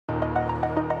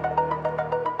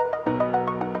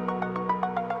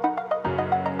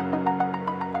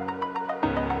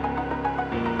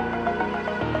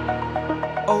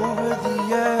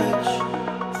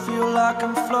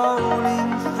floating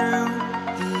through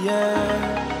the air.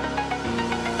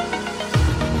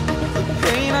 The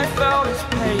pain I felt is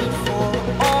paid for,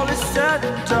 all is said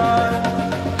and done.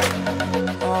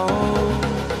 Oh,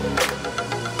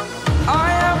 I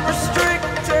am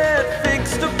restricted,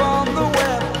 fixed upon the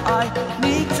web. I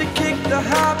need to kick the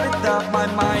habit that my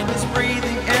mind is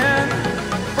breathing in.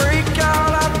 Break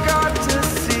out, I've got to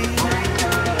see.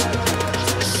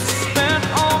 Spent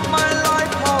all my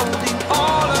life holding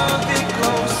all of it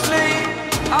closely.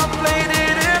 I played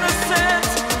it innocent,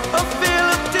 a feel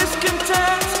of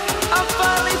discontent. I'm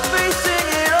finally facing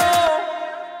it all,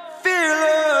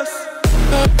 fearless.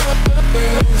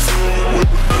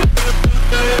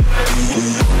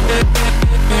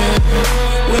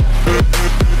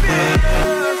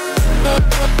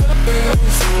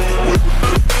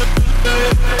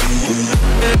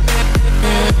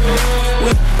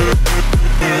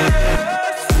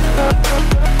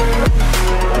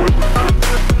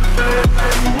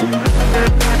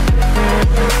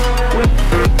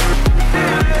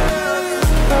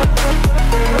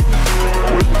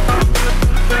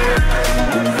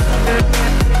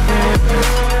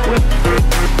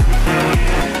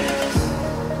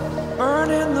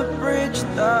 Burning the bridge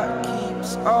that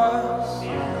keeps us.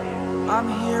 I'm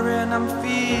here and I'm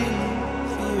feeling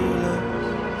fearless.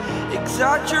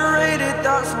 Exaggerated,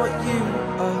 that's what you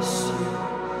assume.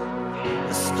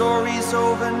 The story's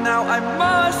over now, I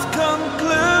must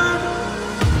conclude.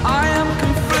 I am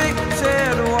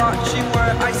conflicted, watching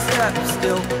where I step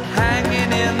still,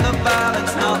 hanging in the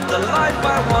balance. Not the life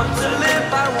I want to live,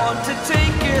 I want to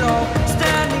take it all.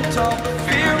 Standing tall,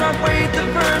 fear I weighed the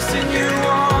person you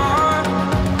are.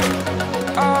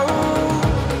 Oh,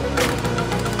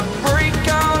 break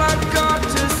out, I've got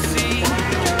to see.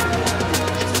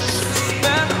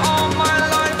 Spent all my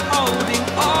life holding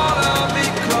all of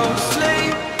it closely.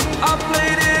 I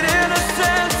played it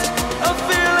innocent, a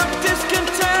feel of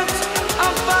discontent.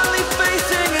 I'm finally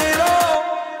facing it all,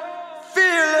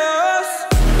 fearless.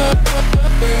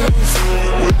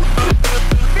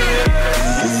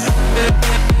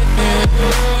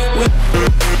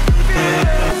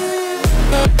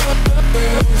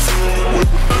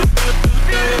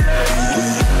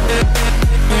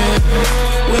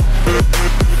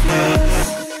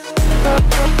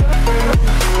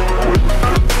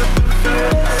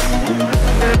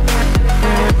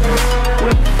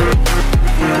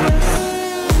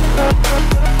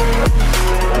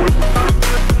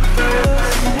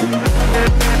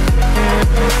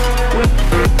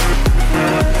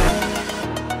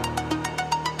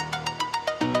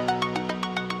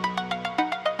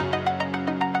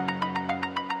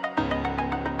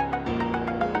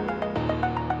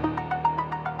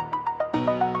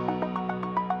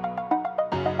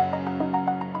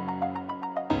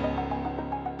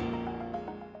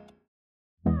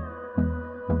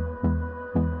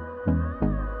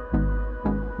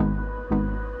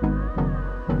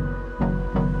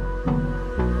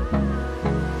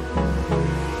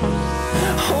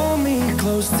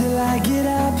 Close till I get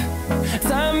up.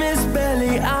 Time is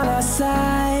barely on our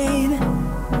side.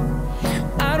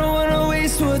 I don't wanna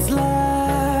waste what's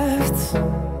left.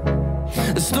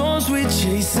 The storms we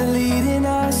chase are leading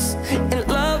us, and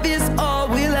love is all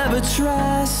we'll ever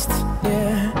trust.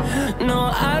 Yeah,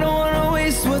 no, I don't wanna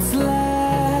waste what's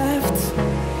left.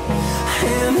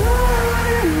 And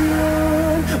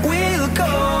on we'll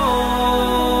go,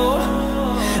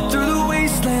 through the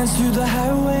wastelands, through the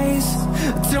highways,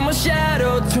 till my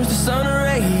shadow turns to sun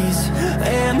rays.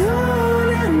 And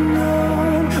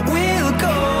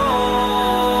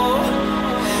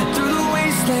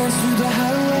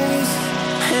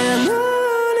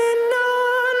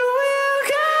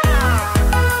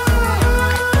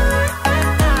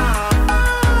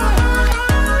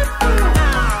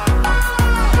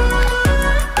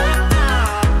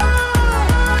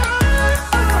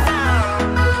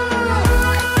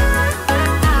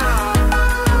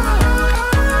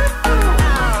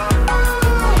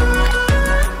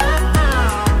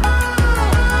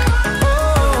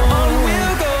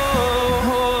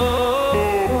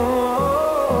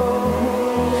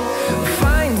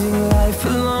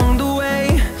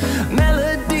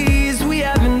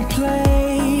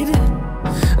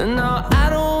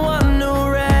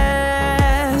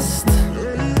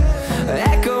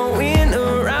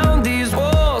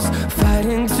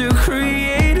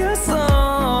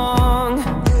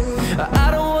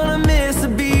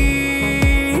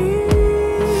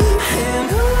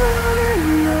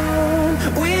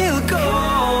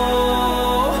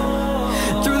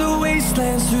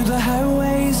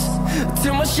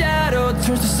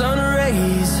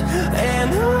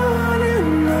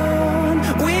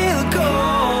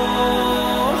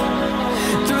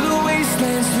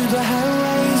the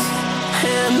highways,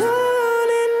 and on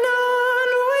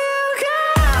we'll go.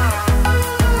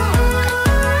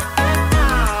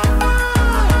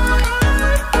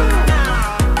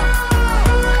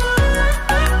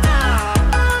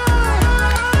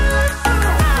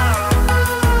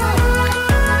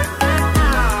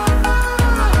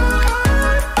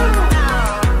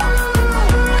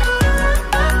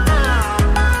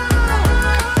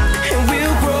 And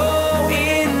we'll grow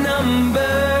in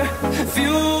number,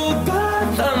 fueled by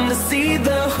them to see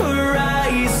the horizon.